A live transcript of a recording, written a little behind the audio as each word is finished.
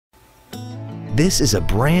This is a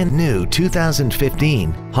brand new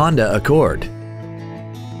 2015 Honda Accord.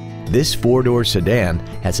 This four-door sedan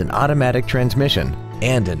has an automatic transmission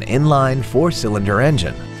and an inline four-cylinder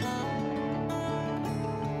engine.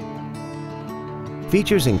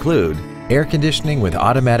 Features include air conditioning with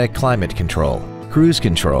automatic climate control, cruise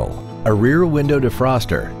control, a rear window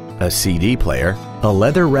defroster, a CD player, a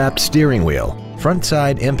leather-wrapped steering wheel, front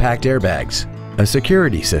side impact airbags, a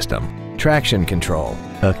security system, traction control,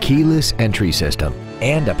 a keyless entry system,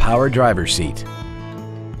 and a power driver's seat.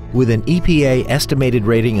 With an EPA estimated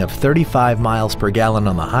rating of 35 miles per gallon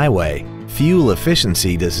on the highway, fuel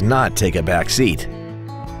efficiency does not take a back seat.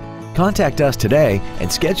 Contact us today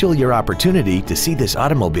and schedule your opportunity to see this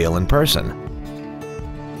automobile in person.